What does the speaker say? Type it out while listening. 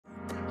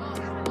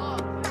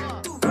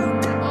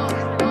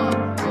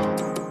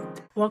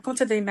Welcome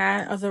to day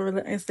 9 of the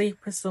Relentlessly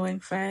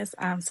Pursuing Fast.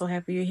 I'm so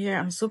happy you're here.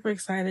 I'm super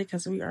excited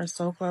because we are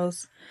so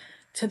close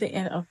to the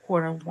end of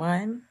quarter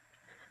 1,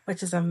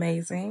 which is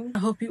amazing. I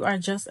hope you are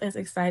just as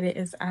excited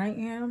as I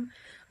am.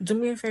 Do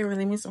me a favor,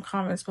 leave me some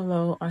comments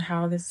below on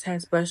how this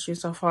has blessed you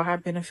so far, how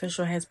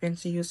beneficial it has been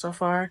to you so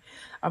far.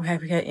 I'm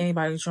happy to have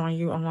anybody join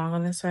you along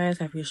on this fast.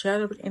 Have you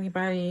shared it with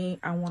anybody?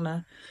 I want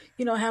to,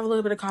 have a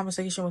little bit of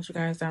conversation with you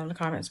guys down in the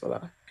comments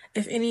below.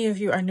 If any of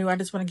you are new, I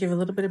just want to give a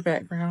little bit of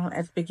background.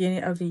 At the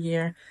beginning of the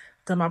year,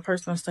 during my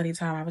personal study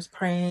time, I was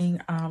praying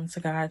to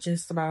God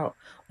just about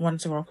wanting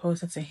to grow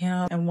closer to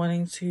Him and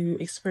wanting to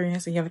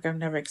experience a year like I've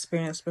never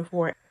experienced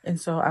before. And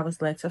so I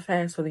was led to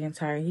fast for the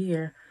entire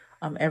year,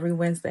 every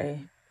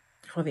Wednesday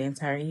for the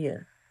entire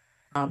year.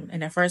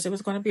 And at first it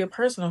was going to be a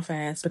personal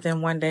fast, but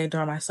then one day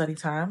during my study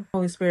time,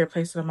 Holy Spirit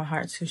placed it on my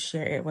heart to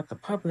share it with the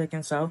public.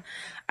 And so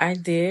I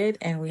did,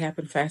 and we have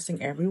been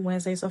fasting every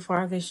Wednesday so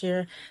far this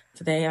year.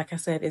 Today, like I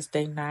said, is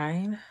day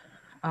 9.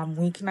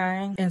 Week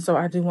 9. And so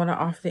I do want to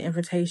offer the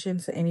invitation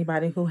to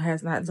anybody who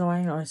has not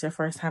joined or it's your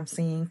first time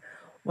seeing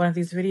one of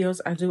these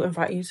videos. I do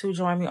invite you to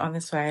join me on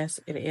this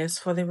fast. It is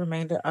for the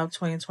remainder of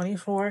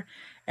 2024,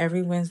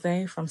 every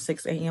Wednesday from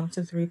 6 a.m.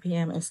 to 3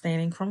 p.m.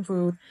 abstaining from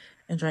food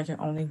and drinking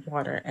only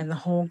water. And the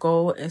whole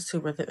goal is to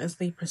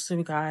relentlessly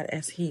pursue God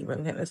as He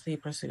relentlessly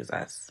pursues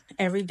us.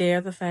 Every day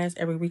of the fast,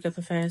 every week of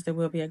the fast, there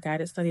will be a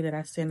guided study that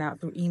I send out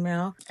through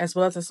email, as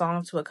well as a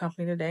song to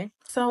accompany the day.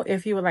 So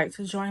if you would like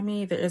to join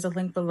me, there is a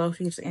link below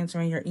for you to enter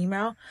in your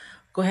email.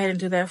 Go ahead and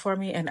do that for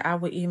me, and I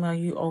will email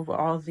you over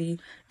all the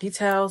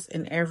details.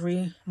 And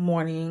every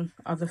morning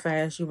of the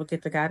fast, you will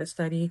get the guided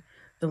study,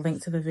 the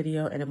link to the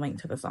video, and a link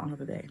to the song of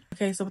the day.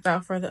 Okay, so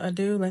without further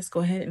ado, let's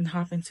go ahead and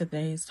hop into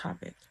today's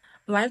topic.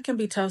 Life can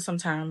be tough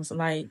sometimes,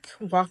 like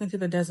walking through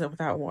the desert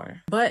without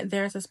water. But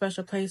there's a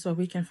special place where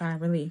we can find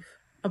relief.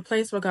 A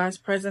place where God's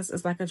presence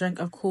is like a drink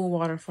of cool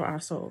water for our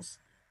souls.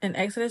 In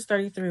Exodus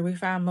 33, we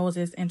find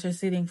Moses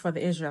interceding for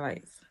the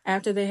Israelites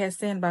after they had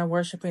sinned by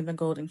worshiping the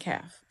golden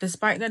calf.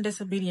 Despite their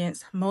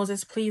disobedience,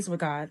 Moses pleads with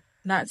God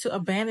not to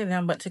abandon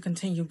them, but to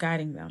continue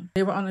guiding them.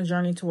 They were on a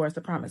journey towards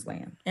the promised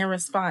land. In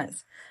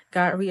response,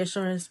 God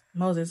reassures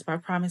Moses by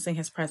promising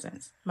His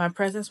presence. My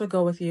presence will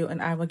go with you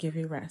and I will give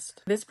you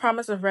rest. This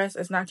promise of rest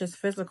is not just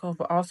physical,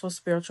 but also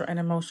spiritual and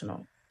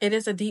emotional. It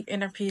is a deep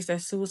inner peace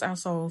that soothes our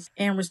souls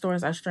and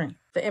restores our strength.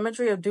 The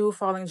imagery of dew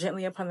falling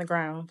gently upon the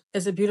ground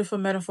is a beautiful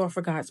metaphor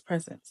for God's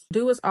presence.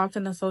 Dew is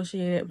often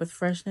associated with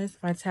freshness,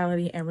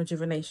 vitality, and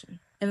rejuvenation.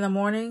 In the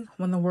morning,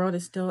 when the world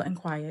is still and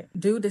quiet,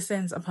 dew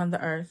descends upon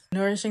the earth,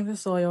 nourishing the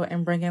soil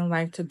and bringing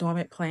life to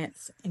dormant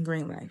plants and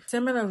green life.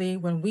 Similarly,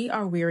 when we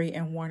are weary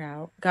and worn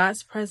out,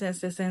 God's presence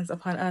descends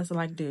upon us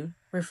like dew,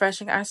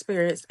 refreshing our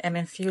spirits and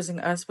infusing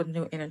us with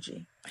new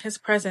energy. His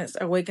presence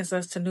awakens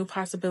us to new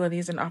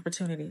possibilities and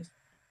opportunities.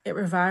 It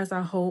revives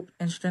our hope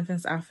and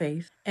strengthens our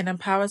faith and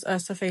empowers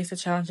us to face the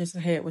challenges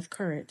ahead with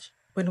courage.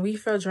 When we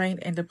feel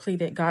drained and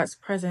depleted, God's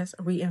presence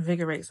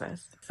reinvigorates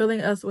us,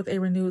 filling us with a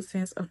renewed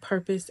sense of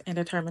purpose and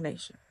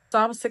determination.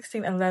 Psalm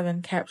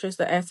 16:11 captures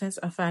the essence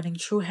of finding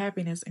true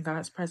happiness in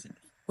God's presence.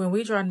 When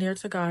we draw near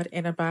to God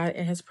and abide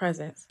in His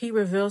presence, He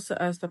reveals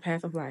to us the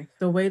path of life,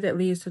 the way that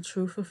leads to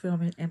true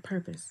fulfillment and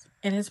purpose.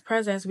 In His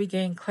presence, we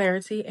gain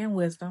clarity and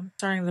wisdom,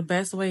 learning the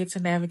best way to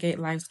navigate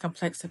life's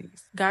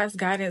complexities. God's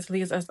guidance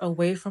leads us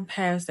away from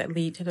paths that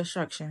lead to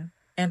destruction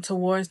and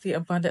towards the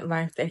abundant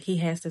life that He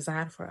has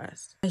designed for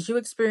us. As you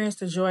experience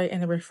the joy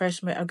and the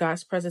refreshment of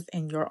God's presence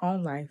in your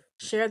own life,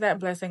 share that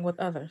blessing with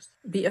others.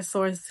 Be a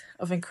source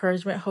of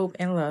encouragement, hope,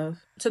 and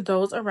love to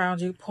those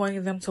around you,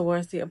 pointing them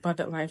towards the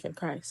abundant life in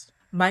Christ.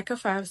 Micah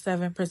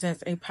 5:7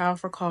 presents a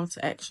powerful call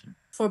to action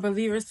for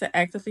believers to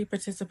actively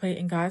participate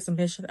in God's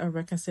mission of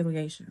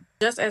reconciliation.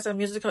 Just as a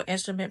musical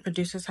instrument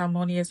produces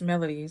harmonious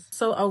melodies,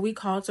 so are we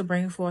called to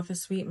bring forth a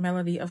sweet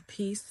melody of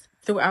peace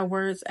through our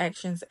words,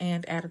 actions,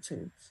 and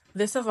attitudes.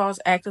 This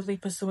involves actively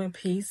pursuing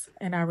peace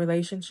in our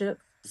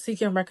relationships,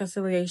 seeking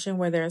reconciliation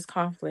where there is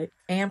conflict,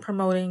 and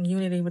promoting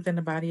unity within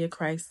the body of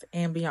Christ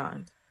and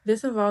beyond.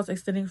 This involves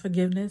extending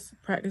forgiveness,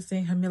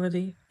 practicing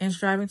humility, and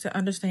striving to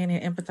understand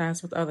and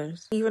empathize with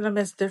others, even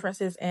amidst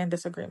differences and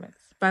disagreements.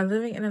 By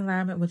living in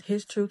alignment with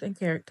His truth and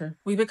character,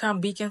 we become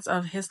beacons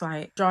of His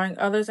light, drawing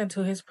others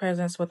into His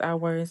presence with our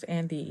words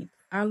and deeds.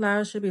 Our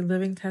lives should be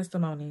living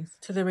testimonies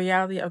to the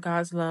reality of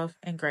God's love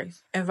and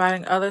grace,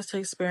 inviting others to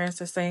experience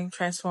the same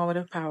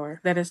transformative power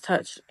that has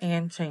touched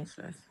and changed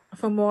us.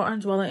 For more on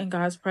dwelling in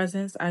God's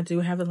presence, I do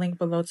have the link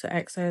below to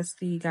access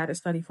the guided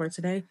study for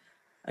today.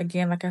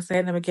 Again, like I said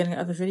in the beginning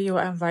of the video,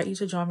 I invite you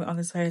to join me on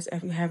this fast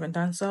if you haven't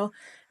done so.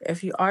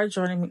 If you are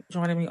joining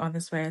me on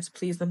this fast,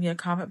 please leave me a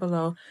comment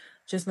below.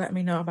 Just let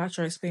me know about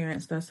your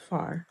experience thus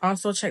far.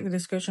 Also, check the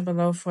description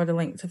below for the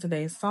link to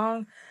today's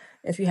song.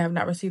 If you have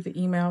not received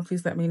the email,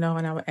 please let me know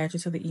and I will add you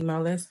to the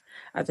email list.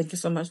 I thank you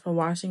so much for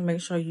watching.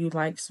 Make sure you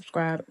like,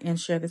 subscribe, and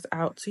share this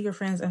out to your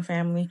friends and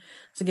family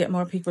to get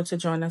more people to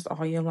join us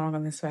all year long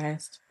on this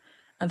fast.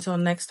 Until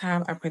next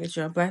time, I pray that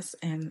you are blessed,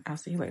 and I'll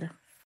see you later.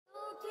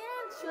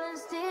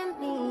 Trust in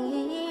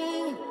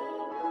me.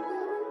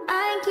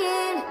 I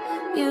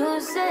can, you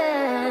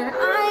said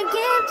I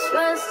can.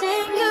 trust him.